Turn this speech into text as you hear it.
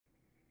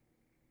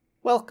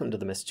Welcome to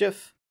the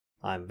Mischief.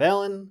 I'm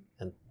Vallen,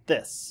 and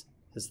this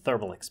is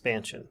thermal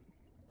expansion.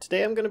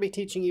 Today I'm going to be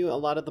teaching you a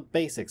lot of the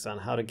basics on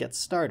how to get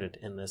started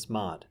in this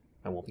mod.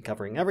 I won't be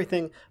covering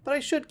everything, but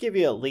I should give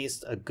you at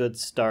least a good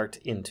start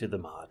into the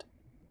mod.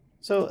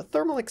 So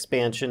thermal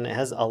expansion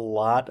has a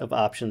lot of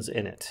options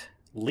in it,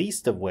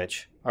 least of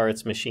which are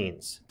its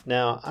machines.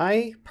 Now,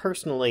 I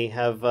personally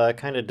have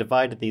kind of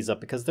divided these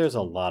up because there's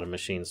a lot of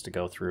machines to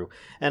go through,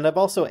 and I've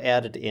also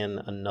added in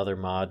another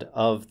mod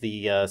of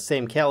the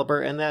same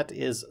caliber, and that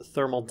is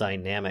thermal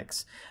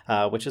dynamics,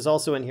 which is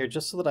also in here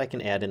just so that I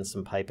can add in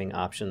some piping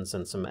options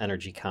and some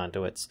energy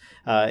conduits.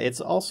 It's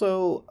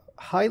also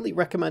highly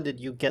recommended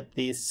you get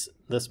this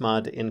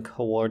mod in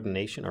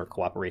coordination or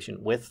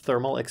cooperation with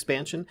thermal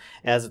expansion,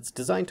 as it's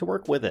designed to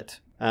work with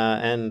it.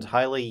 And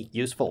highly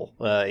useful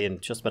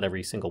in just about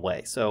every single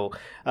way. So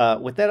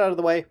with that out of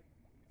the way,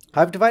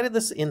 I've divided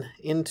this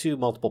into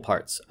multiple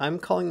parts. I'm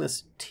calling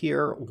this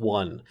Tier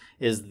 1,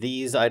 is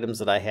these items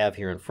that I have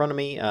here in front of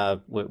me,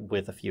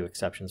 with a few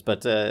exceptions.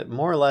 But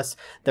more or less,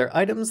 they're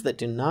items that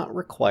do not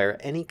require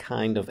any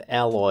kind of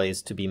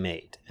alloys to be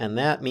made. And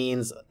that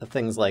means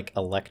things like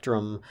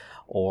electrum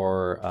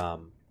or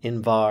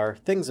Invar,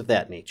 things of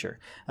that nature.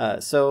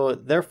 So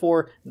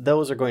therefore,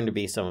 those are going to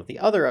be some of the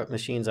other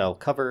machines I'll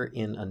cover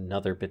in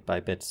another bit by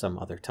bit some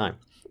other time.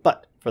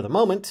 But for the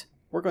moment,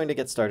 we're going to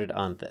get started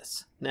on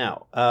this.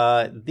 Now,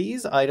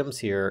 these items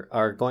here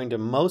are going to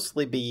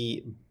mostly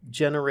be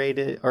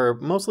generated, or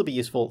mostly be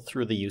useful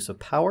through the use of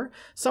power.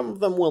 Some of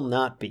them will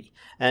not be,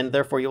 and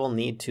therefore you will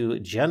need to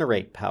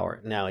generate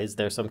power. Now, is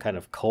there some kind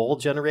of coal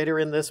generator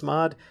in this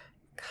mod?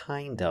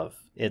 Kind of.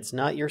 It's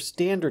not your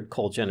standard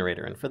coal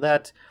generator, and for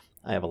that,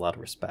 I have a lot of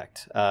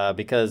respect,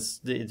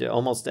 because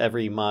almost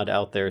every mod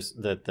out there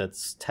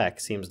that's tech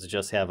seems to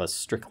just have a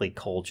strictly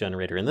coal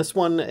generator. And this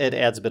one, it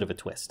adds a bit of a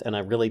twist, and I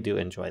really do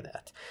enjoy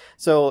that.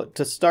 So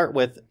to start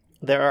with,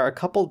 there are a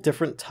couple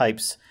different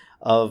types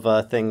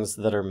of things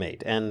that are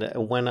made. And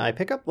when I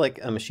pick up like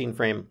a machine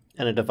frame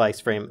and a device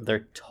frame,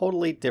 they're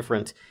totally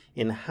different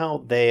in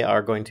how they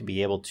are going to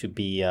be able to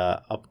be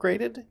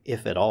upgraded,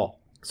 if at all.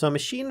 So a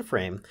machine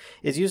frame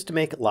is used to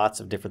make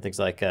lots of different things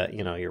like,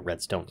 your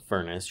redstone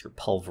furnace, your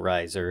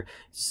pulverizer,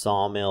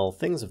 sawmill,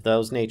 things of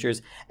those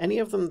natures. Any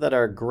of them that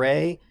are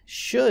gray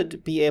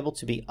should be able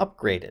to be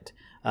upgraded.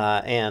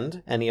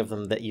 And any of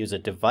them that use a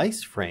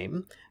device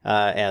frame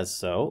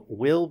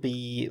will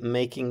be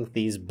making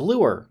these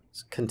bluer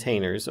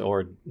containers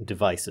or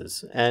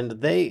devices, and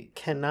they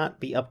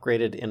cannot be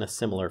upgraded in a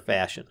similar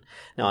fashion.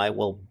 Now, I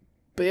will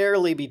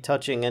barely be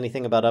touching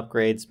anything about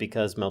upgrades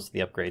because most of the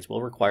upgrades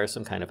will require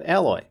some kind of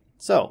alloy.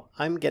 So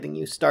I'm getting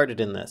you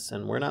started in this,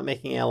 and we're not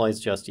making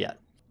alloys just yet.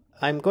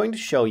 I'm going to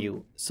show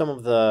you some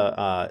of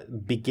the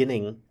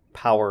beginning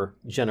power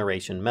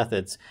generation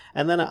methods,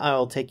 and then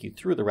I'll take you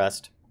through the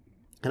rest.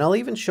 And I'll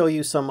even show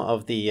you some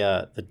of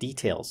the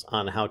details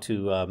on how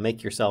to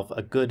make yourself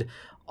a good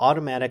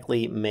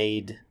automatically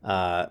made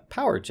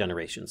power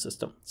generation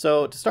system.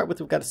 So to start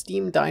with, we've got a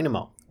steam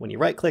dynamo. When you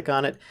right click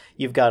on it,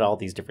 you've got all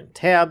these different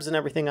tabs and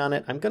everything on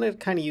it. I'm going to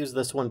kind of use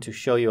this one to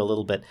show you a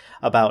little bit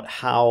about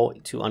how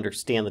to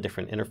understand the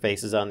different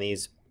interfaces on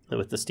these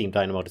with the steam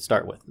dynamo to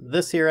start with.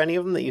 This here, any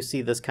of them that you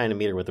see this kind of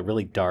meter with a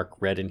really dark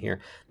red in here,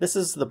 this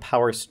is the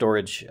power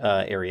storage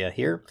area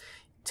here.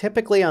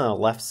 Typically on the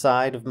left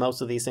side of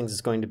most of these things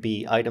is going to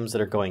be items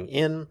that are going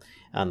in.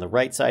 On the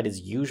right side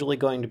is usually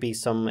going to be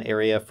some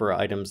area for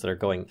items that are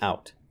going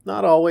out.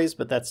 Not always,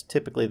 but that's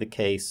typically the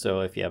case,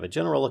 so if you have a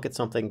general look at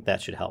something,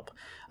 that should help.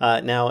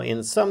 Now,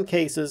 in some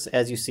cases,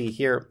 as you see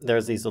here,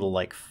 there's these little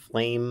like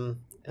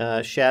flame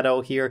shadow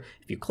here.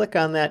 If you click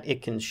on that,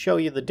 it can show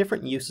you the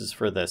different uses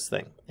for this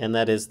thing, and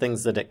that is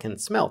things that it can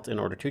smelt in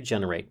order to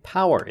generate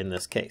power in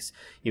this case.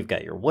 You've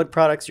got your wood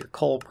products, your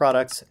coal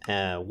products,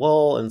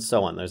 wool, and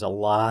so on. There's a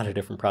lot of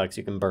different products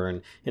you can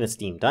burn in a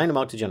steam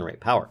dynamo to generate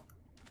power.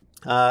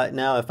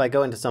 Now, if I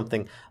go into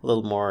something a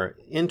little more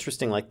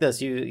interesting like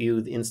this, you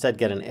instead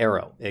get an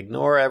arrow.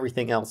 Ignore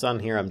everything else on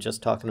here. I'm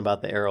just talking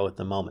about the arrow at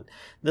the moment.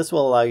 This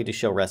will allow you to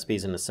show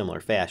recipes in a similar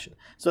fashion.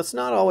 So it's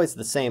not always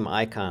the same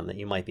icon that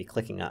you might be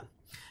clicking on.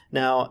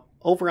 Now,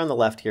 over on the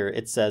left here,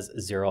 it says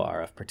 0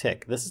 RF per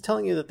tick. This is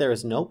telling you that there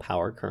is no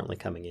power currently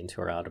coming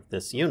into or out of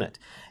this unit.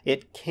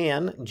 It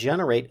can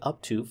generate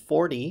up to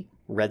 40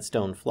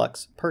 redstone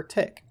flux per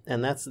tick,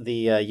 and that's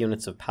the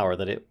units of power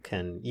that it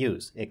can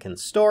use. It can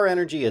store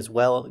energy as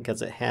well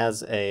because it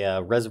has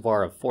a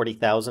reservoir of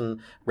 40,000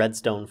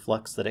 redstone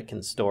flux that it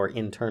can store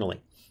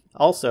internally.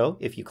 Also,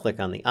 if you click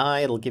on the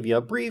eye, it'll give you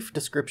a brief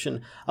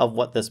description of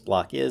what this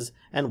block is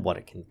and what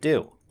it can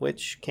do,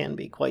 which can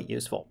be quite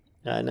useful.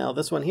 Now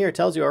this one here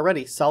tells you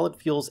already solid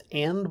fuels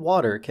and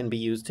water can be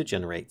used to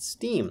generate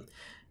steam.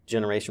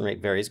 Generation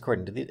rate varies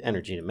according to the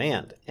energy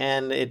demand,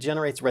 and it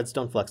generates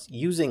redstone flux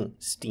using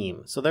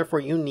steam. So therefore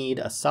you need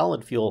a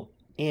solid fuel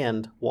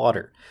and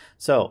water.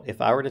 So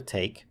if I were to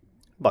take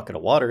a bucket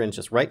of water and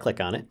just right click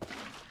on it,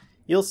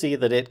 you'll see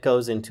that it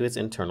goes into its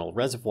internal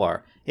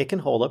reservoir. It can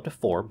hold up to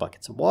 4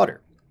 buckets of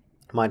water.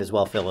 Might as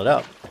well fill it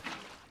up.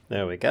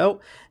 There we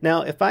go.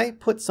 Now, if I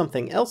put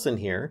something else in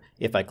here,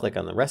 if I click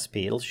on the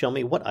recipe, it'll show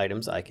me what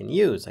items I can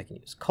use. I can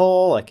use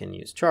coal, I can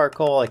use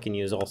charcoal, I can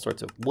use all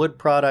sorts of wood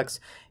products.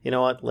 You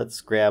know what? Let's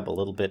grab a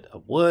little bit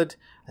of wood.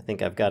 I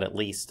think I've got at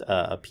least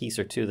a piece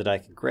or two that I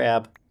could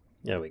grab.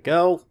 There we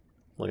go.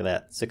 Look at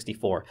that,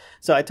 64.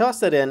 So I toss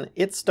that in,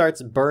 it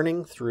starts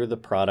burning through the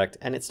product,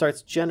 and it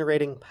starts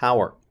generating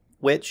power,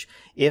 which,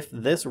 if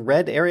this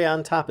red area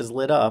on top is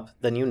lit up,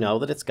 then you know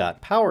that it's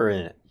got power in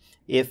it.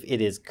 If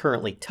it is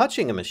currently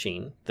touching a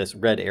machine, this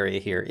red area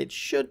here, it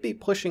should be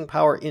pushing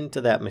power into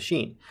that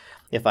machine.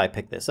 If I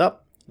pick this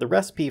up, the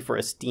recipe for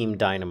a steam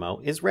dynamo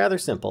is rather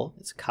simple.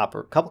 It's a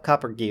couple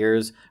copper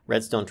gears,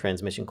 redstone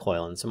transmission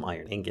coil, and some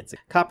iron ingots.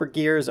 Copper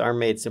gears are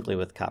made simply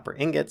with copper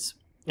ingots.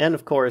 And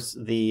of course,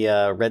 the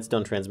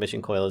redstone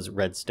transmission coil is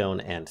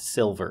redstone and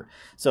silver.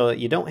 So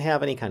you don't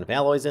have any kind of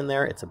alloys in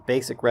there. It's a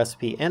basic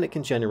recipe, and it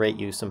can generate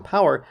you some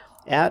power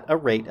at a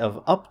rate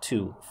of up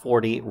to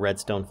 40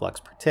 redstone flux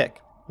per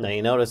tick. Now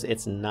you notice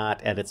it's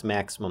not at its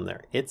maximum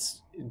there.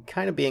 It's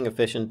kind of being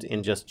efficient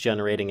in just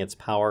generating its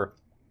power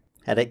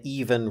at an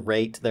even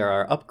rate. There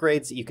are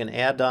upgrades that you can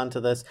add on to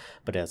this,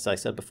 but as I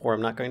said before,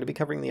 I'm not going to be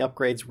covering the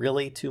upgrades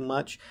really too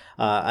much.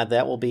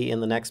 That will be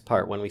in the next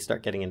part when we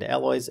start getting into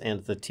alloys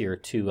and the tier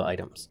 2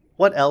 items.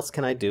 What else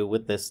can I do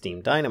with this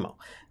steam dynamo?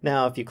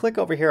 Now, if you click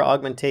over here,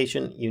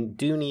 augmentation, you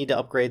do need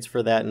upgrades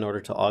for that in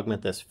order to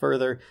augment this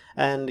further.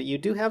 And you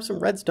do have some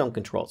redstone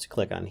controls. You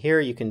click on here,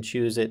 you can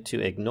choose it to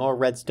ignore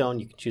redstone.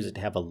 You can choose it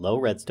to have a low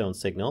redstone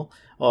signal,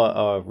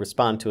 or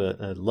respond to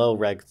a low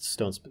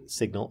redstone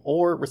signal,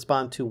 or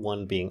respond to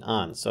one being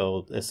on.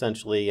 So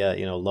essentially,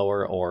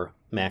 lower or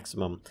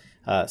maximum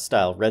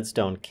style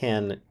redstone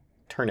can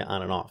turn it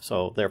on and off.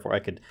 So therefore I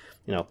could,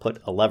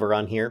 put a lever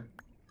on here.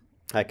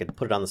 I could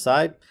put it on the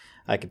side.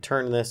 I could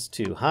turn this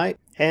to high,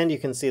 and you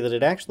can see that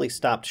it actually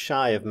stopped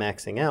shy of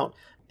maxing out.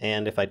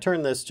 And if I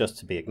turn this just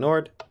to be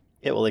ignored,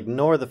 it will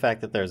ignore the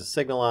fact that there's a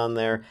signal on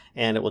there,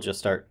 and it will just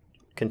start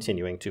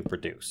continuing to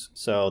produce.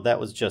 So that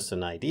was just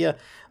an idea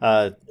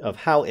of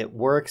how it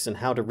works and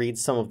how to read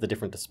some of the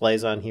different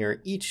displays on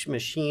here. Each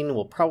machine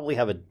will probably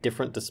have a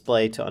different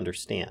display to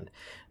understand.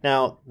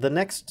 Now, the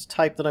next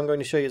type that I'm going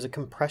to show you is a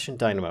compression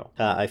dynamo.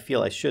 I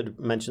feel I should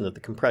mention that the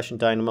compression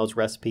dynamo's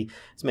recipe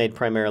is made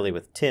primarily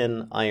with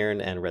tin, iron,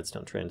 and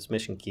redstone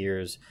transmission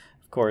gears.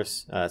 Of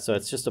course, so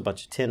it's just a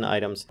bunch of tin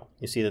items.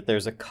 You see that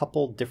there's a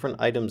couple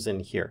different items in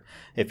here.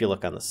 If you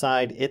look on the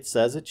side, it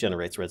says it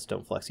generates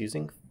redstone flux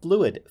using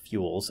fluid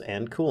fuels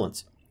and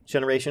coolants.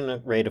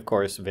 Generation rate, of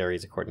course,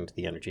 varies according to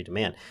the energy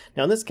demand.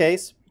 Now in this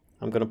case,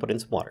 I'm going to put in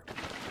some water.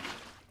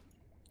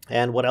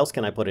 And what else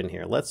can I put in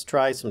here? Let's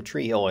try some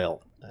tree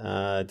oil.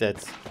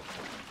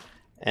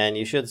 And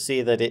you should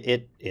see that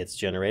it's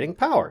generating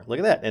power. Look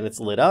at that. And it's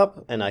lit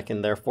up, and I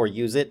can therefore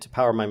use it to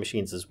power my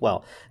machines as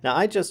well. Now,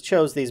 I just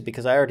chose these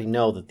because I already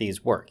know that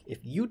these work. If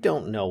you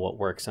don't know what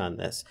works on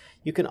this,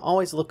 you can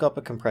always look up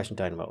a compression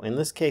dynamo. In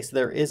this case,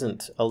 there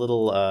isn't a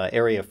little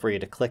area for you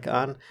to click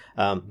on,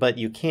 but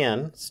you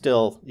can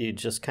still, you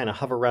just kind of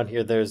hover around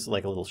here. There's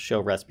like a little show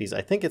recipes.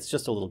 I think it's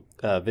just a little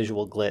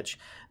visual glitch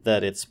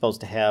that it's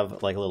supposed to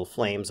have like little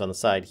flames on the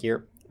side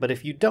here. But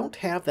if you don't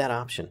have that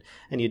option,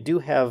 and you do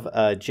have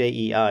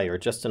JEI, or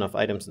just enough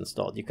items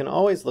installed, you can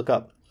always look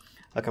up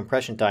a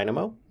compression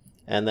dynamo,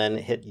 and then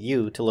hit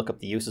U to look up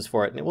the uses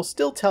for it, and it will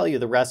still tell you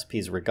the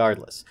recipes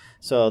regardless.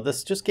 So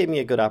this just gave me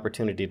a good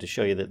opportunity to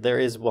show you that there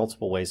is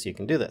multiple ways you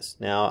can do this.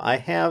 Now, I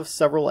have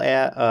several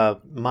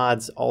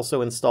mods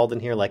also installed in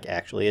here, like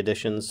Actually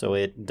Editions, so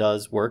it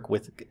does work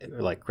with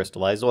like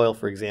crystallized oil,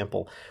 for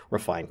example,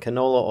 refined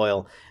canola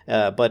oil,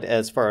 but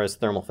as far as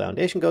thermal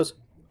foundation goes,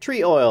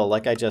 tree oil,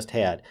 like I just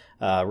had,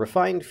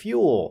 refined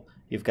fuel.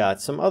 You've got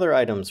some other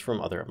items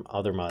from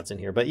other mods in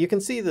here, but you can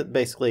see that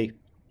basically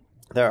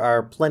there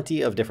are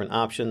plenty of different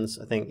options.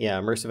 I think, yeah,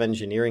 Immersive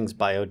Engineering's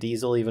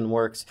biodiesel even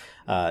works.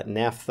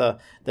 Naphtha,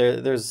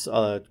 there's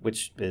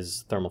which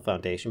is thermal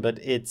foundation, but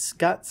it's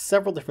got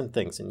several different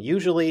things, and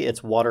usually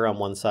it's water on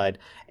one side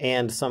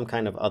and some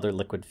kind of other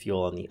liquid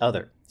fuel on the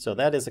other. So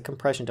that is a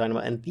compression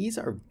dynamo, and these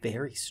are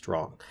very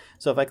strong.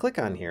 So if I click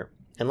on here,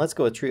 and let's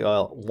go with tree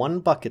oil, 1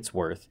 bucket's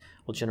worth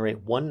will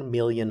generate 1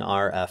 million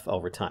RF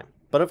over time.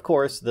 But of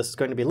course, this is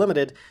going to be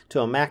limited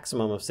to a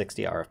maximum of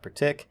 60 RF per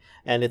tick,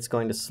 and it's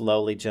going to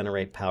slowly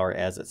generate power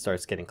as it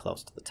starts getting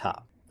close to the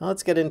top. Now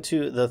let's get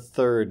into the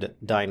third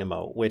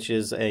dynamo, which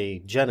is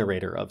a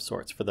generator of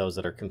sorts for those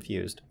that are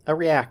confused. A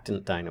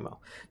reactant dynamo.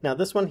 Now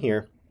this one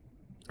here,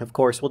 of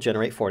course, will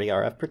generate 40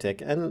 RF per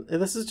tick, and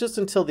this is just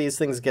until these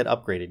things get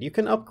upgraded. You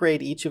can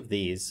upgrade each of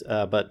these,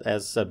 but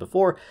as said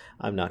before,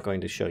 I'm not going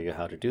to show you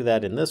how to do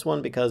that in this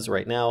one because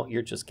right now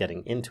you're just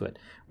getting into it.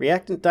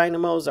 Reactant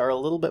dynamos are a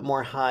little bit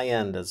more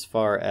high-end as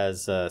far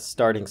as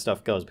starting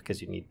stuff goes because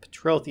you need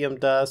petroleum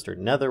dust or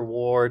nether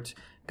wart,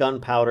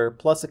 gunpowder,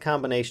 plus a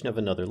combination of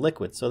another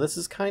liquid. So this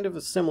is kind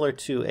of similar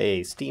to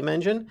a steam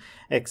engine,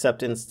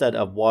 except instead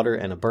of water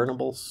and a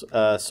burnable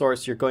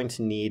source, you're going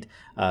to need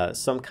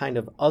some kind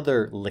of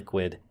other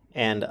liquid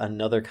and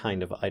another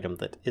kind of item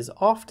that is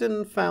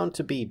often found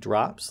to be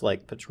drops,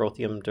 like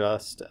petroleum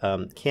dust,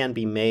 can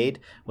be made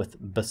with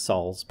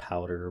basalt's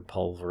powder,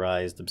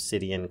 pulverized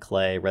obsidian,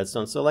 clay,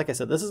 redstone. So like I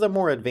said, this is a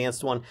more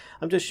advanced one.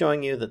 I'm just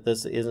showing you that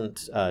this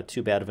isn't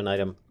too bad of an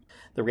item.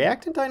 The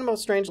reactant dynamo,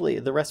 strangely,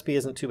 the recipe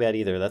isn't too bad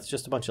either. That's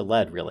just a bunch of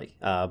lead, really.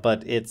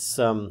 But its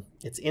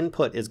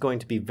input is going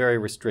to be very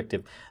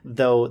restrictive,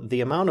 though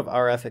the amount of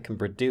RF it can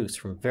produce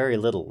from very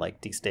little, like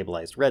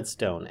destabilized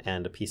redstone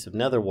and a piece of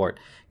nether wart,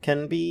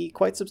 can be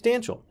quite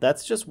substantial.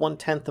 That's just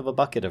 1/10 of a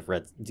bucket of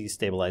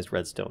destabilized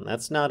redstone.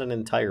 That's not an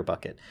entire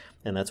bucket,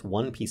 and that's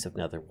one piece of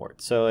nether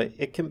wart. So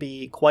it can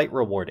be quite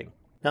rewarding.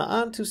 Now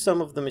on to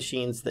some of the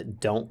machines that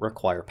don't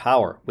require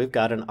power. We've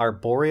got an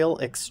arboreal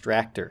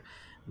extractor.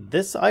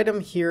 This item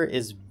here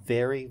is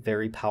very,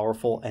 very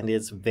powerful and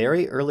is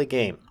very early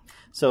game.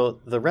 So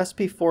the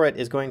recipe for it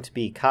is going to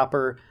be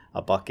copper,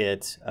 a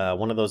bucket,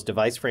 one of those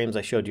device frames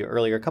I showed you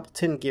earlier, a couple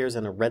tin gears,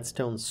 and a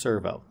redstone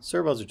servo.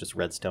 Servos are just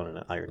redstone and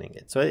an iron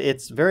ingot. So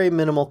it's very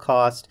minimal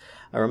cost.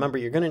 Remember,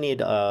 you're going to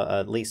need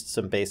at least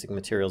some basic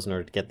materials in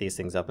order to get these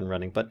things up and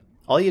running. But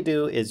all you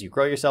do is you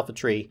grow yourself a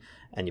tree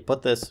and you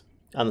put this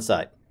on the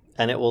side.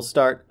 And it will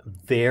start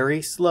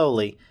very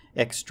slowly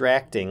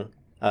extracting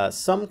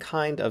some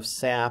kind of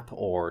sap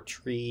or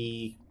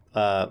tree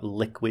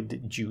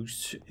liquid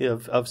juice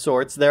of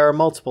sorts. There are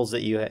multiples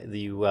that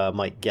you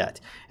might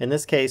get. In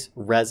this case,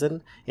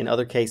 resin. In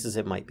other cases,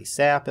 it might be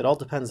sap. It all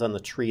depends on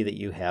the tree that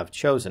you have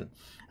chosen.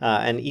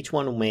 And each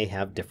one may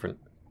have different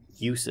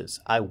uses.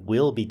 I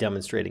will be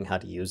demonstrating how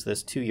to use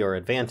this to your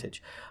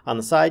advantage. On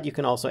the side, you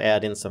can also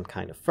add in some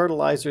kind of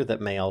fertilizer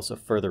that may also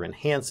further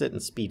enhance it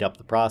and speed up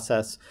the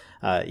process.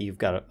 You've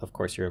got, of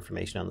course, your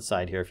information on the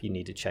side here if you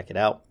need to check it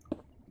out.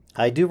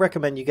 I do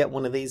recommend you get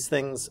one of these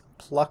things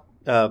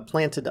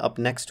planted up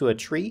next to a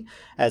tree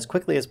as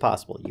quickly as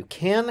possible. You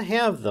can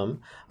have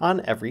them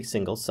on every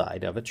single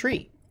side of a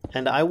tree.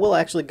 And I will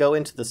actually go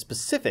into the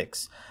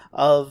specifics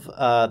of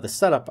the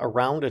setup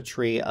around a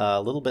tree a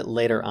little bit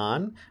later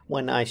on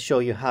when I show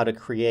you how to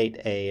create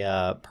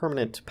a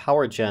permanent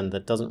power gen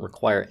that doesn't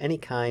require any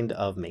kind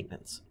of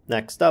maintenance.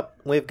 Next up,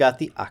 we've got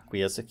the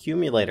aqueous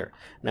accumulator.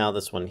 Now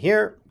this one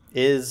here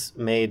is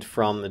made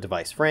from the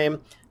device frame,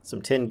 some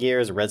tin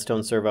gears, a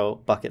redstone servo,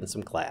 bucket, and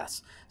some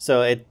glass.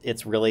 So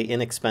it's really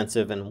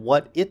inexpensive, and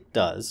what it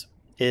does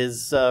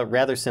is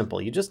rather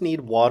simple. You just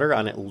need water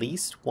on at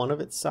least one of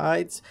its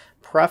sides,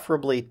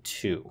 preferably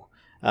two,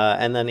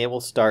 and then it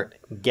will start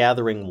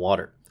gathering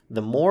water.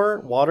 The more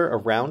water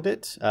around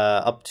it,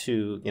 up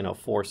to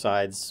 4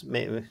 sides,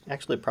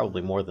 actually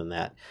probably more than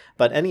that,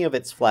 but any of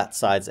its flat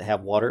sides that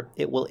have water,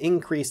 it will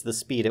increase the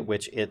speed at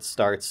which it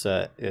starts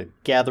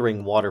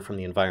gathering water from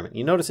the environment.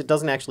 You notice it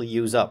doesn't actually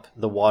use up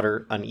the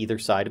water on either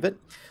side of it.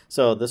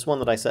 So this one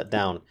that I set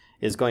down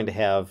is going to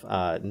have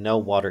no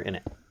water in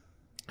it.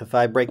 If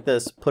I break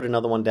this, put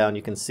another one down,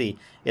 you can see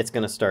it's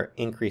going to start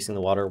increasing the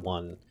water,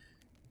 1,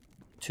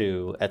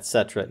 2,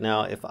 etc.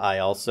 Now if I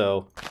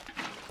also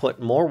put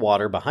more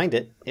water behind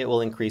it, it will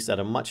increase at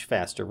a much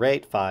faster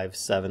rate, 5,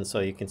 7, so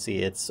you can see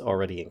it's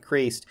already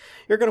increased.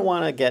 You're going to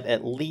want to get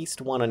at least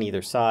one on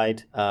either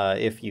side.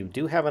 If you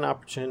do have an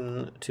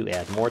option to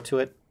add more to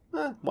it,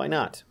 why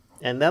not?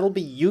 And that'll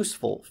be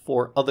useful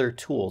for other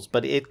tools,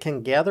 but it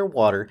can gather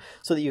water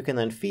so that you can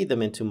then feed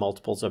them into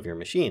multiples of your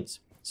machines.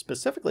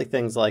 Specifically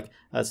things like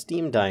a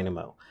steam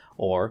dynamo,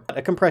 or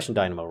a compression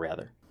dynamo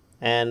rather.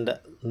 And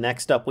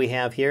next up we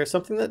have here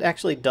something that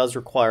actually does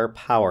require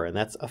power, and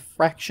that's a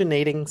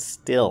fractionating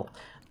still.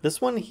 This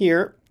one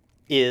here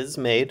is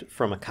made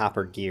from a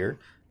copper gear,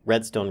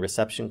 redstone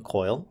reception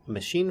coil,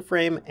 machine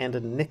frame, and a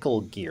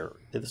nickel gear.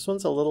 This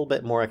one's a little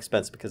bit more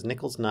expensive because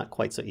nickel's not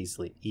quite so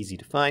easy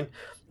to find.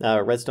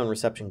 Redstone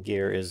reception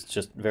gear is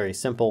just very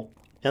simple.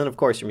 And then of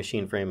course your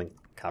machine frame and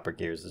copper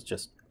gears is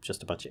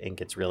just a bunch of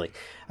ingots really.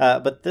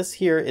 But this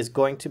here is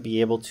going to be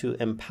able to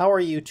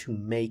empower you to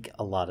make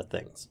a lot of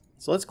things.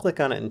 So let's click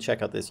on it and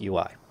check out this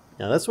UI.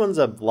 Now this one's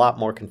a lot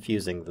more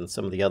confusing than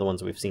some of the other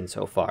ones we've seen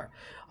so far.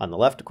 On the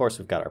left, of course,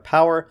 we've got our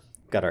power,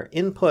 we've got our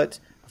input,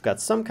 we've got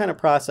some kind of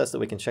process that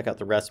we can check out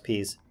the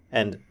recipes,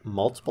 and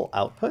multiple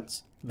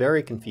outputs.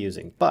 Very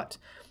confusing, but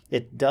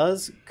it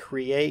does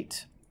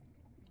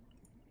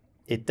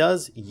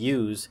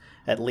use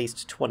at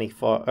least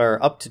 24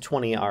 or up to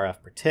 20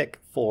 RF per tick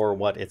for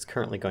what it's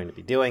currently going to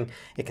be doing.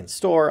 It can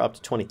store up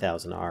to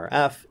 20,000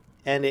 RF.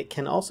 And it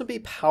can also be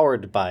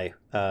powered by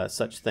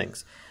such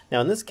things.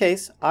 Now in this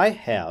case, I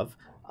have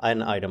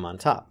an item on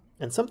top.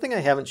 And something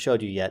I haven't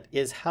showed you yet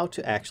is how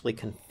to actually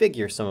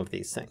configure some of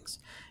these things.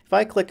 If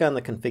I click on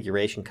the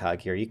configuration cog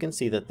here, you can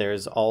see that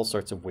there's all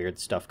sorts of weird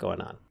stuff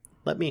going on.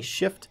 Let me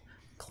shift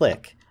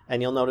click,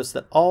 and you'll notice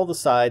that all the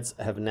sides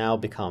have now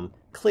become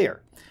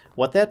clear.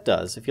 What that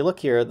does, if you look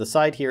here, the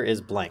side here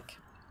is blank.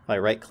 If I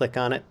right click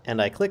on it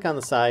and I click on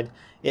the side,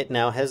 it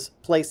now has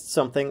placed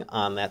something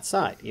on that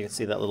side. You can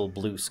see that little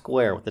blue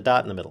square with the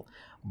dot in the middle.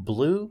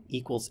 Blue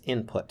equals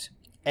input.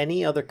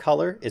 Any other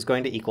color is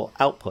going to equal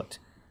output.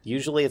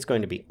 Usually it's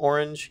going to be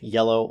orange,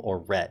 yellow, or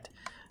red.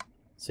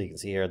 So you can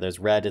see here there's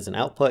red as an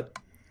output,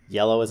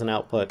 yellow as an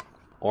output,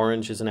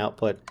 orange is an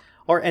output,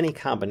 or any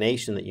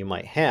combination that you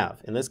might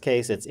have. In this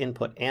case, it's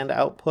input and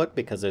output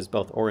because there's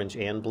both orange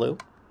and blue.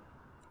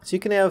 So you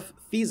can have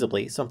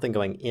feasibly something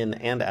going in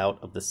and out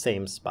of the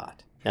same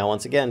spot. Now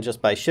once again,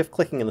 just by shift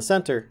clicking in the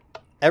center,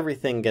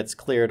 everything gets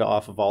cleared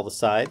off of all the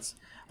sides.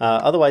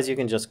 Otherwise you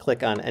can just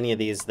click on any of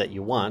these that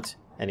you want,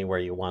 anywhere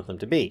you want them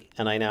to be.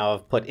 And I now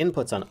have put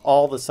inputs on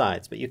all the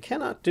sides, but you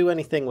cannot do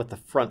anything with the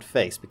front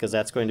face because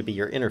that's going to be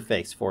your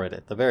interface for it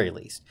at the very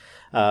least.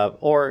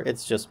 Or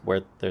it's just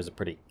where there's a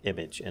pretty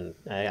image, and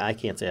I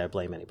can't say I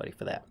blame anybody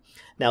for that.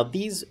 Now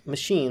these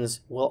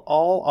machines will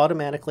all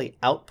automatically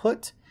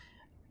output,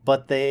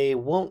 but they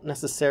won't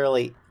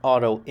necessarily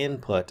auto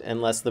input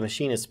unless the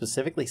machine is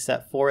specifically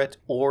set for it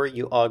or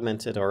you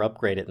augment it or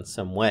upgrade it in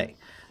some way.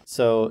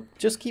 So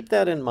just keep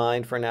that in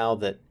mind for now,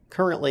 that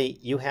currently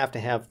you have to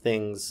have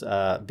things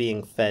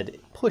being fed,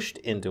 pushed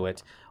into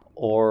it,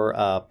 or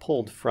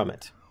pulled from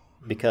it,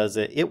 because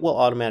it will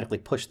automatically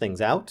push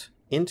things out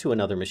into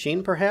another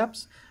machine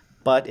perhaps,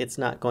 but it's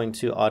not going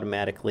to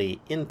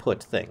automatically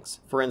input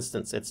things. For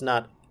instance, it's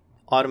not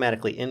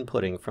automatically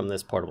inputting from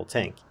this portable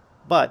tank,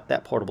 but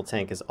that portable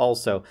tank is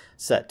also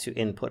set to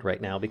input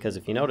right now, because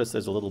if you notice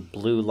there's a little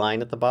blue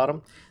line at the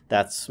bottom,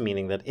 that's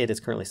meaning that it is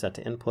currently set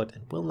to input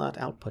and will not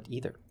output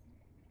either.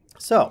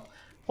 So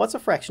what's a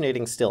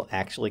fractionating still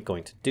actually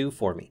going to do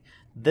for me?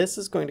 This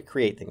is going to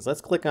create things.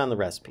 Let's click on the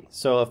recipe.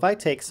 So if I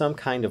take some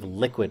kind of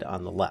liquid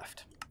on the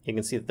left, you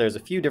can see that there's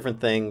a few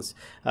different things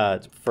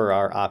for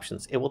our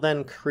options. It will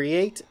then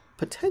create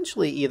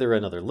potentially either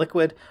another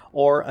liquid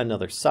or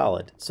another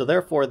solid. So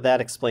therefore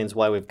that explains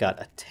why we've got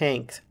a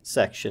tank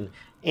section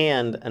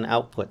and an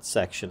output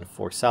section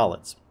for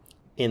solids.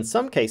 In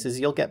some cases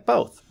you'll get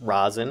both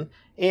rosin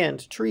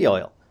and tree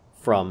oil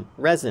from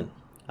resin.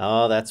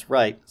 Oh, that's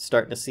right.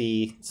 Starting to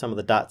see some of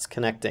the dots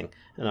connecting.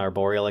 And our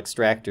boreal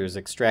extractor is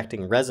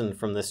extracting resin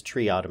from this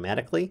tree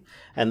automatically,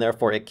 and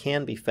therefore it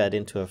can be fed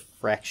into a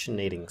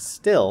fractionating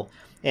still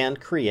and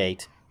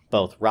create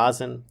both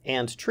rosin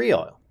and tree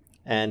oil.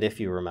 And if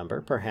you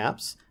remember,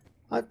 perhaps,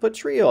 I've put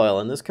tree oil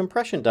in this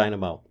compression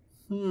dynamo.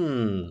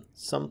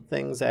 Some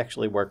things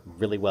actually work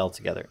really well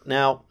together.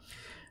 Now,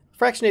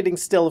 fractionating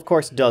still, of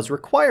course, does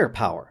require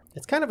power.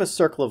 It's kind of a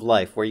circle of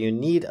life where you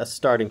need a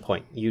starting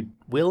point. You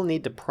will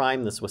need to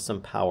prime this with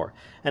some power.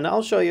 And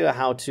I'll show you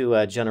how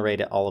to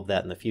generate all of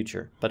that in the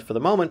future. But for the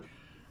moment,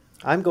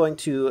 I'm going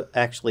to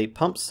actually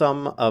pump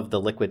some of the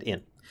liquid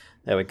in.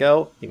 There we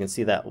go. You can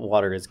see that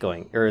water is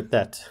going, or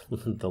that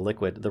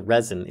the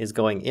resin is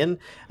going in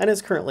and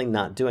is currently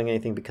not doing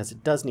anything because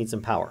it does need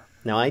some power.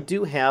 Now I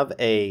do have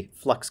a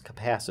flux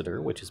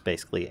capacitor, which is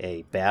basically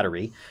a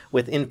battery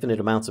with infinite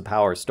amounts of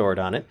power stored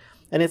on it,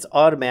 and it's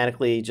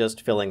automatically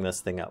just filling this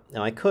thing up.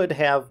 Now I could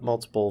have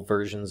multiple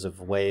versions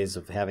of ways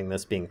of having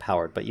this being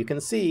powered, but you can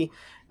see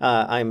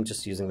I'm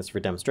just using this for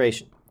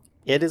demonstration.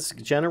 It is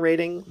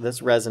generating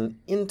this resin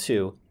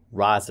into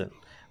rosin,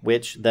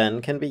 which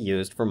then can be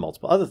used for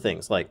multiple other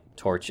things like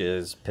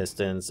torches,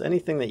 pistons,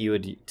 anything that you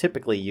would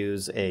typically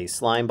use a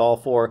slime ball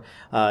for.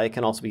 It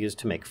can also be used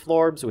to make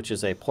florbs, which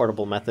is a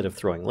portable method of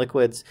throwing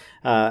liquids.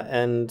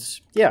 And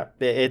yeah,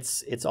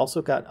 it's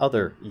also got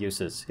other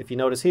uses. If you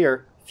notice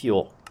here,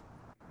 fuel.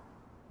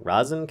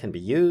 Rosin can be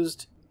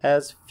used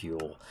as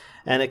fuel,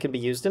 and it can be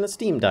used in a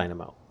steam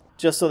dynamo.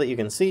 Just so that you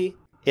can see,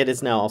 it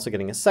is now also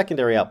getting a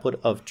secondary output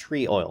of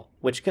tree oil,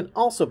 which can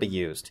also be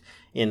used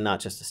in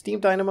not just a steam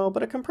dynamo,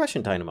 but a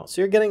compression dynamo.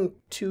 So you're getting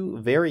two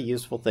very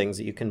useful things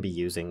that you can be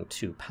using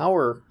to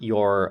power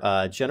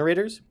your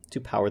generators, to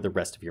power the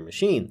rest of your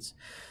machines.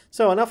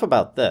 So enough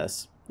about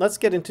this. Let's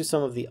get into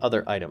some of the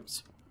other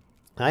items.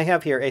 I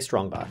have here a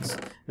strongbox.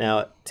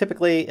 Now,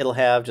 typically it'll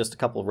have just a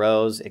couple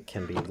rows. It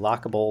can be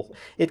lockable.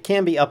 It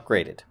can be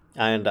upgraded,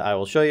 and I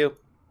will show you.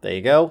 There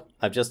you go.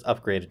 I've just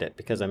upgraded it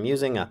because I'm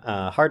using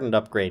a hardened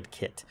upgrade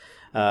kit.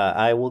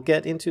 I will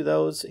get into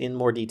those in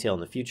more detail in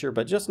the future,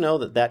 but just know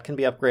that that can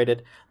be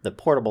upgraded. The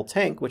portable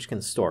tank, which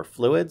can store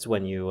fluids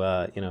when you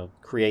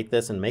create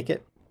this and make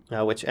it,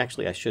 which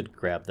actually I should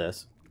grab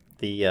this.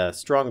 The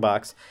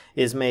strongbox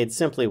is made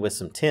simply with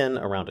some tin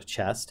around a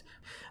chest.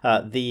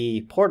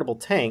 The portable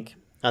tank,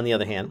 on the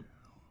other hand,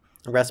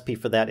 the recipe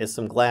for that is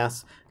some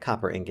glass,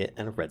 copper ingot,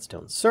 and a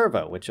redstone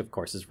servo, which of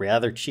course is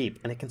rather cheap,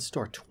 and it can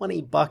store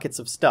 20 buckets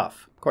of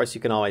stuff. Of course,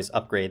 you can always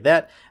upgrade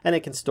that, and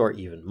it can store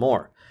even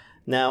more.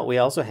 Now, we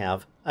also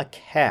have a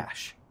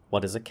cache.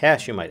 What is a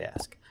cache, you might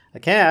ask? A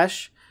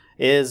cache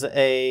is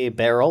a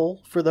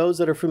barrel, for those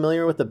that are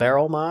familiar with the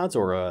barrel mods,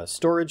 or a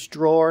storage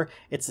drawer.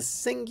 It's a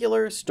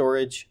singular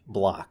storage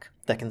block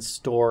that can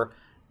store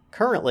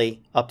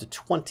currently up to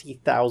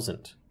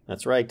 20,000.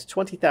 That's right,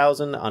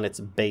 20,000 on its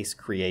base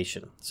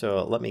creation.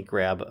 So let me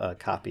grab a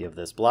copy of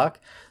this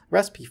block.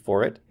 Recipe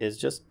for it is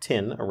just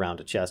tin around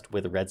a chest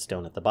with a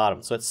redstone at the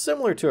bottom. So it's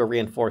similar to a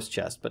reinforced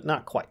chest, but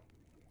not quite.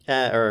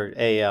 Or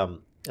a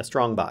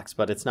strong box,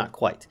 but it's not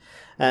quite.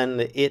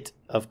 And it,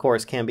 of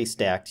course, can be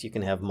stacked. You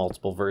can have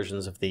multiple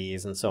versions of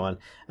these and so on.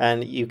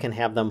 And you can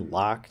have them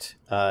locked.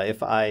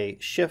 If I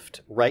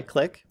shift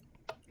right-click,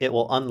 it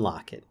will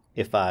unlock it.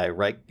 If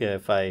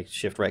I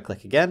shift right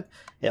click again,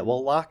 it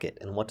will lock it.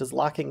 And what does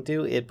locking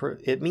do?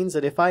 It means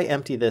that if I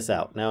empty this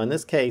out, now in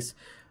this case,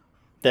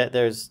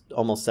 there's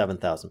almost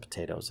 7,000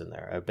 potatoes in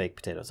there, baked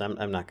potatoes.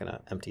 I'm not going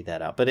to empty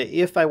that out. But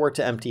if I were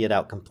to empty it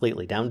out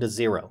completely, down to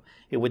 0,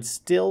 it would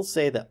still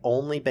say that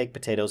only baked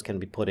potatoes can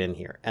be put in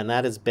here. And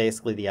that is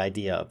basically the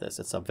idea of this.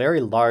 It's a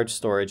very large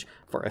storage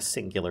for a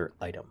singular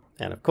item.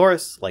 And of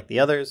course, like the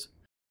others.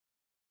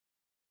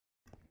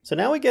 So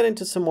now we get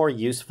into some more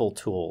useful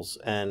tools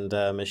and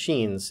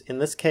machines. In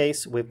this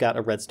case, we've got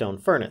a redstone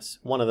furnace,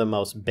 one of the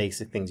most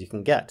basic things you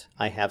can get.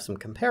 I have some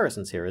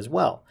comparisons here as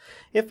well.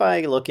 If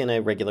I look in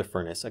a regular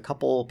furnace, a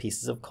couple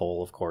pieces of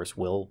coal, of course,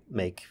 will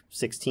make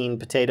 16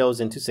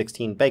 potatoes into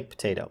 16 baked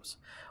potatoes.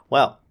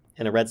 Well,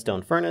 in a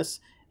redstone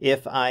furnace,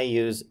 if I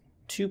use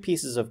 2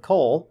 pieces of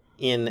coal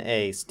in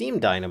a steam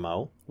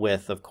dynamo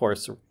with, of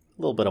course, a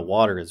little bit of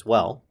water as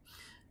well,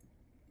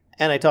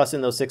 and I toss in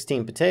those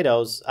 16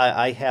 potatoes,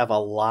 I have a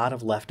lot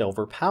of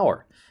leftover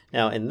power.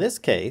 Now in this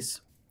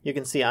case, you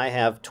can see I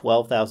have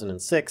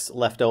 12,006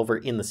 left over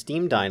in the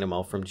steam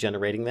dynamo from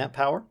generating that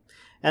power,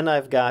 and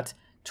I've got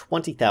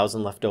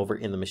 20,000 left over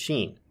in the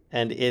machine.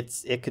 And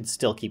it could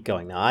still keep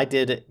going. Now I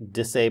did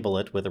disable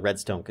it with a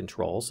redstone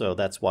control, so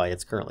that's why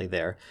it's currently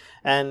there.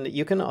 And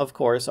you can of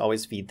course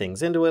always feed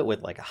things into it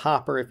with like a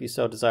hopper if you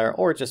so desire,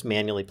 or just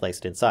manually place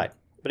it inside.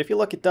 But if you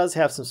look, it does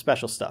have some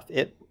special stuff.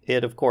 It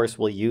of course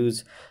will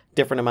use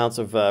different amounts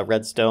of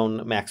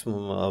redstone,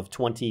 maximum of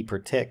 20 per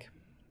tick.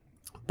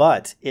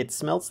 But it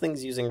smelts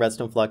things using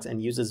redstone flux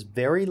and uses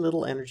very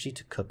little energy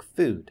to cook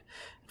food.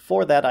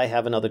 For that, I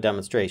have another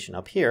demonstration.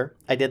 Up here,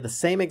 I did the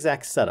same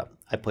exact setup.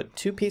 I put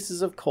 2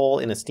 pieces of coal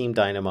in a steam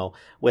dynamo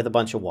with a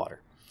bunch of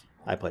water.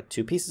 I put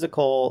 2 pieces of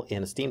coal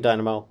in a steam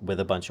dynamo with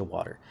a bunch of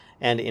water.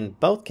 And in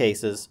both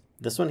cases,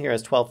 this one here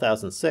has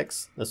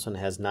 12,006. This one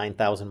has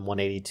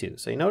 9,182.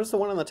 So you notice the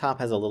one on the top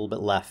has a little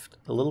bit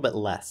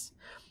less.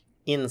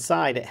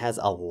 Inside, it has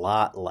a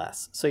lot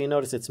less. So you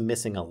notice it's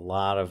missing a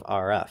lot of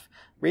RF.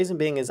 Reason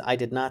being is I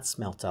did not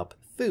smelt up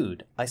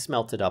food. I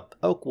smelted up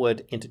oak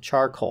wood into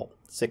charcoal,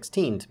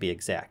 16 to be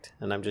exact.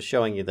 And I'm just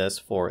showing you this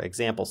for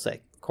example's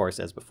sake. Of course,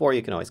 as before,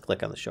 you can always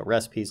click on the show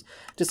recipes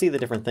to see the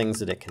different things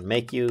that it can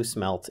make you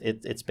smelt.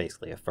 It's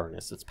basically a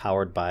furnace. It's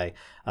powered by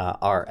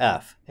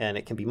RF, and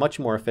it can be much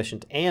more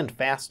efficient and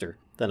faster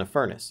than a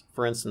furnace.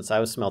 For instance, I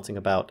was smelting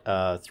about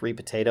 3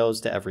 potatoes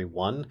to every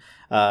 1,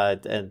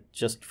 and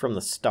just from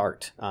the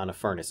start on a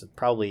furnace. It's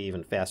probably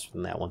even faster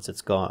than that once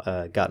it's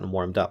gotten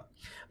warmed up.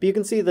 But you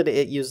can see that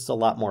it uses a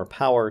lot more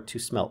power to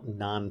smelt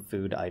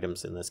non-food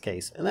items in this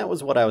case, and that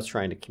was what I was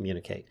trying to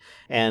communicate.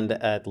 And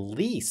at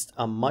least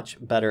a much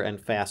better and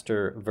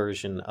faster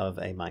version of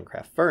a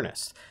Minecraft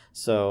furnace.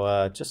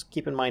 So just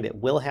keep in mind it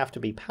will have to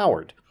be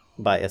powered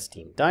by a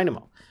steam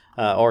dynamo,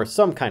 or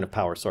some kind of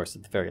power source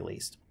at the very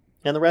least.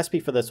 And the recipe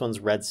for this one's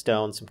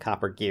redstone, some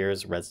copper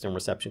gears, redstone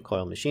reception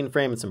coil machine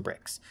frame, and some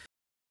bricks.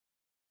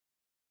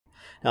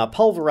 Now, a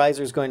pulverizer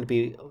is going to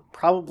be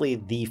probably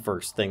the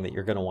first thing that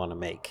you're going to want to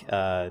make,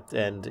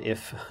 and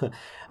if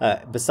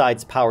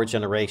besides power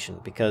generation,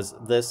 because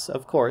this,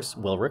 of course,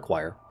 will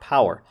require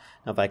power.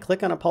 Now, if I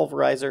click on a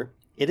pulverizer,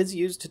 it is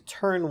used to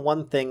turn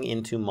one thing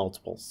into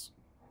multiples.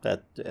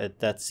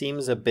 That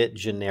seems a bit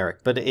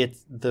generic, but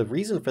the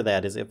reason for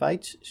that is if I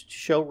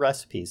show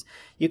recipes,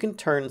 you can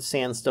turn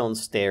sandstone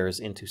stairs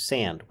into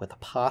sand with a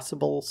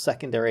possible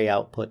secondary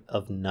output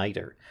of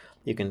niter.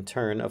 You can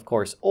turn, of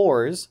course,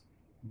 ores,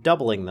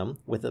 doubling them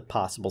with a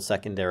possible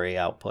secondary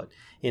output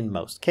in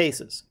most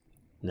cases.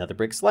 Another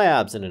brick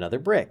slabs and another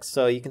brick.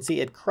 So you can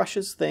see it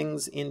crushes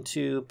things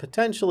into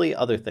potentially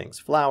other things.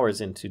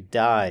 Flowers into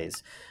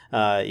dyes.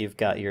 You've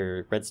got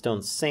your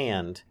redstone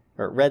sand,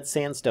 or red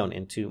sandstone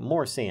into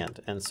more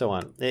sand, and so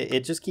on.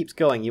 It just keeps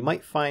going. You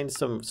might find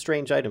some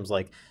strange items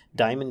like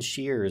diamond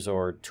shears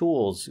or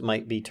tools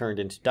might be turned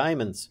into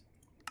diamonds,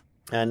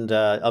 and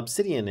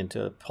obsidian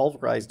into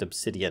pulverized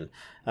obsidian.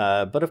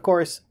 But of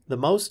course, the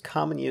most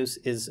common use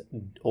is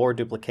ore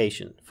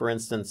duplication. For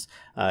instance,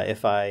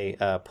 if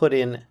I put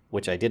in,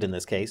 which I did in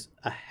this case,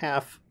 a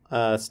half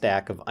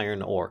stack of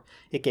iron ore,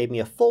 it gave me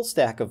a full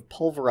stack of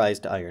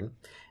pulverized iron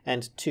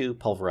and 2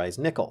 pulverized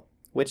nickel,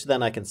 which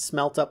then I can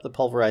smelt up the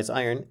pulverized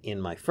iron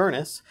in my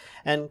furnace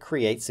and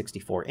create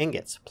 64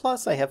 ingots.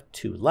 Plus I have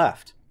 2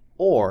 left.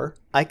 Or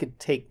I could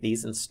take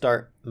these and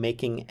start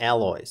making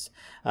alloys.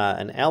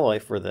 An alloy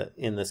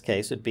in this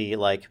case would be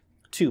like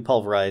 2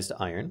 pulverized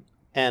iron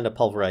and a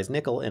pulverized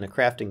nickel in a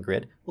crafting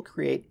grid will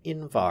create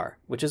Invar,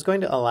 which is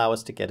going to allow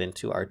us to get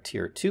into our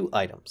tier 2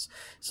 items.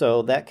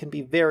 So that can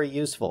be very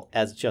useful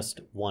as just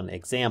one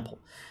example.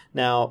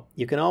 Now,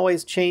 you can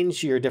always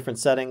change your different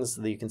settings.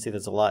 You can see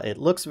there's a lot. It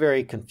looks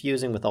very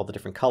confusing with all the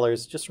different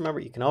colors. Just remember,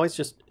 you can always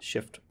just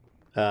shift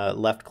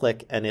left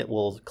click and it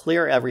will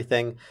clear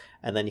everything,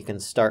 and then you can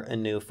start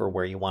anew for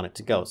where you want it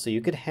to go. So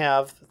you could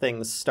have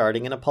things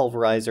starting in a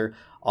pulverizer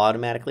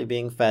automatically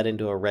being fed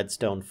into a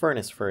redstone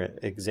furnace, for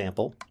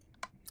example.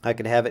 I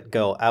could have it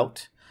go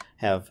out,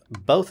 have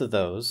both of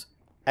those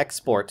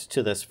export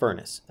to this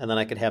furnace, and then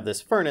I could have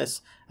this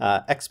furnace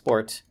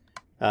export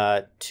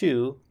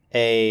to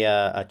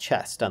a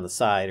chest on the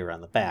side or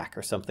on the back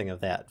or something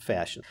of that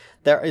fashion.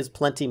 There is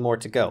plenty more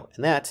to go,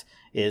 and that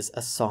is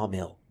a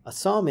sawmill. A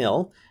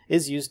sawmill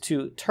is used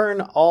to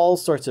turn all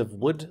sorts of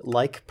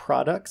wood-like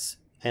products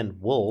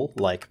and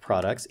wool-like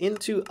products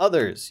into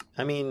others.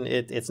 I mean,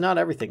 it's not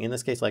everything. In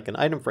this case, like an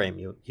item frame,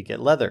 you get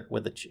leather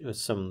with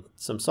some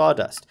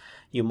sawdust.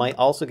 You might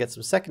also get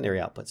some secondary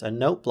outputs. A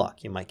note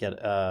block, you might get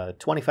a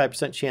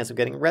 25% chance of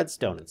getting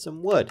redstone and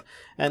some wood,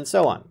 and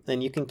so on.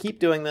 And you can keep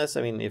doing this.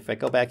 I mean, if I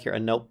go back here, a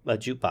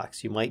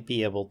jukebox, you might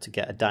be able to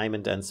get a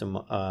diamond and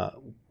some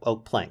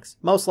oak planks.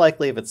 Most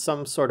likely, if it's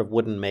some sort of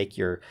wooden make,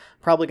 you're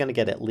probably going to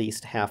get at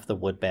least half the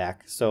wood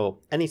back. So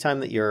anytime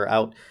that you're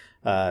out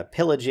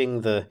pillaging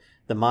the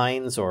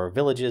mines or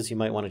villages, you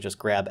might want to just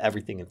grab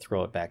everything and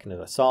throw it back into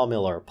a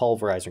sawmill or a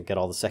pulverizer and get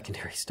all the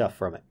secondary stuff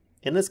from it.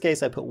 In this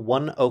case, I put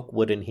 1 oak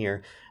wood in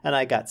here, and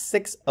I got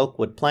 6 oak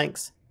wood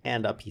planks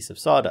and a piece of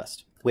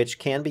sawdust, which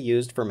can be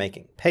used for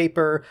making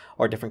paper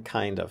or different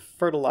kind of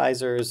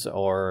fertilizers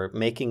or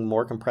making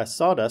more compressed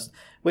sawdust,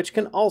 which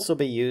can also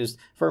be used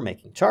for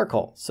making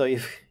charcoal. So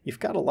you've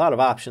got a lot of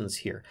options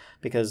here,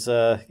 because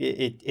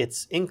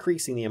it's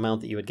increasing the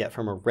amount that you would get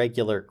from a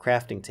regular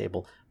crafting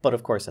table, but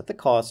of course at the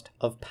cost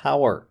of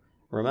power.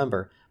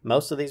 Remember,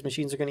 most of these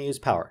machines are going to use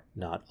power.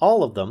 Not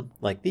all of them,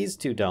 like these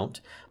two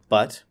don't,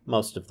 but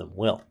most of them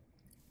will.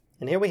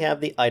 And here we have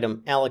the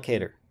item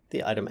allocator.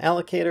 The item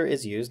allocator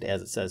is used,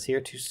 as it says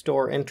here, to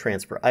store and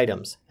transfer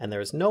items, and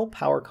there is no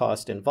power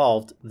cost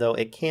involved, though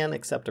it can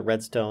accept a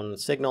redstone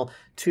signal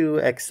to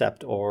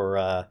accept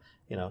or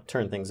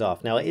turn things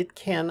off. Now, it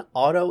can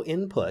auto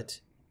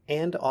input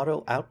and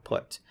auto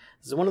output.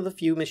 This is one of the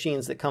few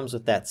machines that comes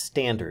with that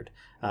standard,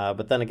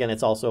 but then again,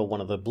 it's also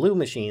one of the blue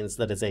machines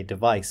that is a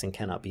device and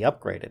cannot be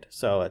upgraded,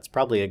 so it's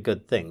probably a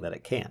good thing that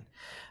it can.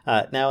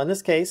 Now, in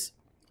this case,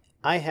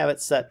 I have it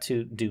set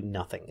to do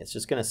nothing. It's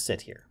just going to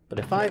sit here. But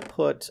if I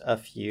put a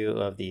few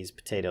of these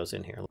potatoes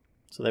in here,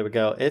 so there we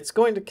go. It's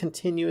going to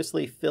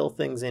continuously fill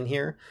things in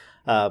here,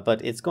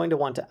 but it's going to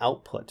want to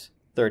output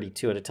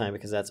 32 at a time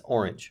because that's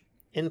orange.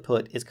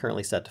 Input is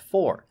currently set to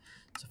 4.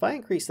 So if I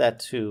increase that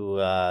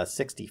to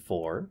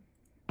 64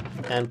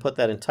 and put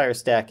that entire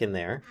stack in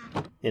there,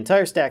 the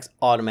entire stack's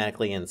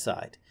automatically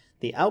inside.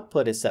 The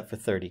output is set for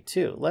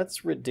 32.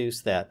 Let's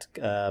reduce that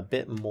a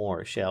bit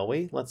more, shall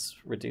we? Let's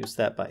reduce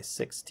that by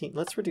 16.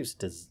 Let's reduce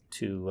it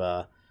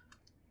to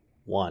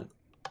 1.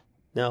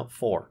 No,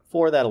 4.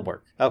 4, that'll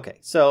work. Okay,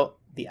 so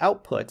the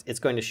output,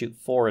 it's going to shoot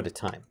 4 at a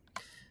time.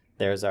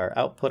 There's our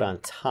output on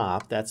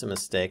top. That's a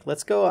mistake.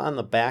 Let's go on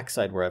the back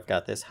side where I've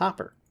got this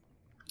hopper,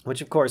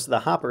 which of course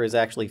the hopper is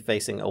actually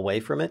facing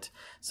away from it,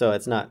 so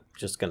it's not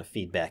just going to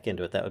feed back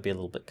into it. That would be a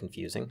little bit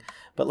confusing.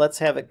 But let's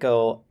have it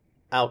go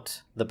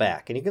out the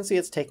back, and you can see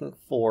it's taking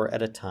 4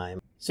 at a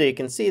time. So you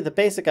can see the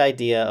basic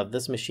idea of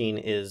this machine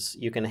is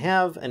you can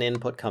have an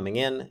input coming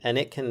in, and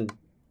it can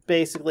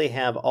basically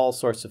have all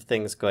sorts of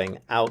things going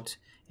out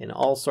in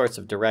all sorts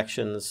of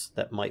directions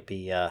that might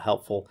be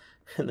helpful.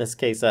 In this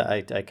case,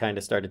 I kind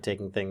of started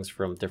taking things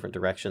from different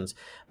directions,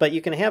 but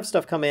you can have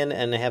stuff come in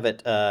and have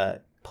it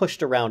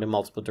pushed around in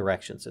multiple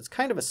directions. It's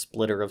kind of a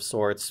splitter of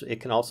sorts. It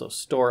can also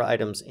store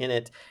items in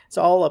it. It's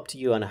all up to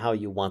you on how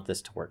you want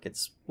this to work.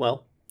 It's,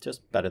 well,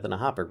 just better than a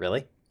hopper,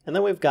 really. And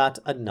then we've got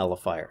a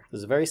nullifier. This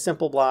is a very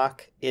simple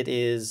block. It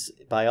is,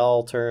 by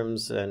all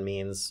terms and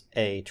means,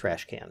 a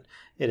trash can.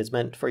 It is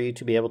meant for you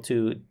to be able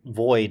to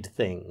void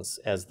things,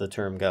 as the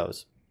term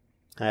goes.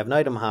 I have an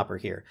item hopper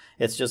here.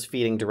 It's just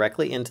feeding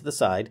directly into the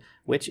side,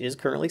 which is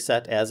currently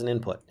set as an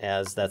input,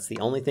 as that's the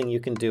only thing you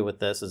can do with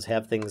this is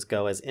have things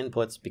go as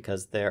inputs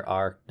because there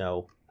are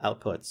no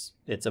outputs.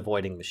 It's a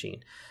voiding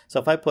machine. So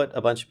if I put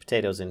a bunch of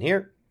potatoes in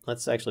here,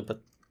 let's actually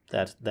put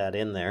that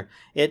in there.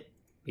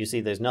 You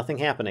see there's nothing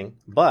happening,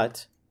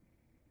 but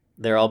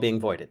they're all being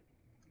voided.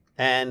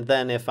 And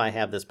then if I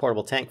have this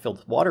portable tank filled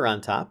with water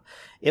on top,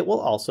 it will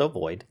also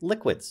void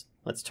liquids.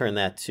 Let's turn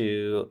that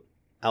to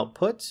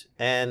output,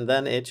 and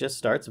then it just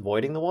starts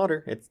voiding the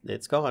water.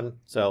 It's gone.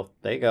 So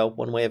there you go,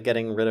 one way of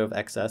getting rid of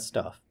excess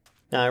stuff.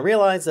 Now I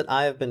realize that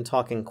I have been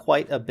talking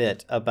quite a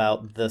bit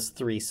about this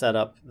three-piece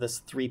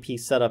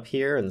setup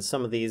here and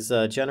some of these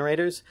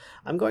generators.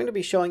 I'm going to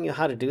be showing you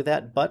how to do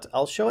that, but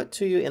I'll show it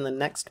to you in the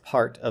next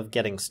part of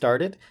getting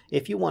started.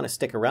 If you want to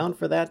stick around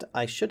for that,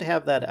 I should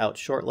have that out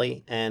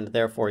shortly, and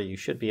therefore you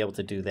should be able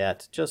to do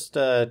that. Just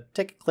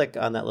take a click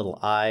on that little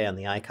eye on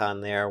the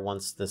icon there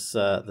once this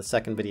the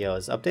second video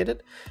is updated,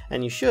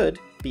 and you should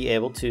be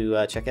able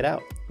to check it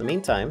out. In the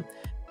meantime,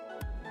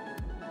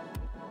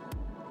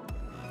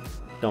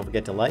 don't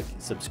forget to like,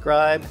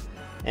 subscribe,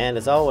 and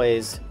as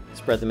always,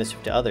 spread the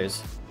mischief to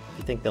others if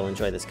you think they'll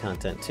enjoy this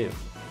content too.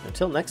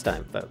 Until next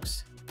time,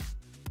 folks,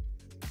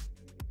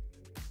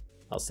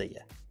 I'll see ya.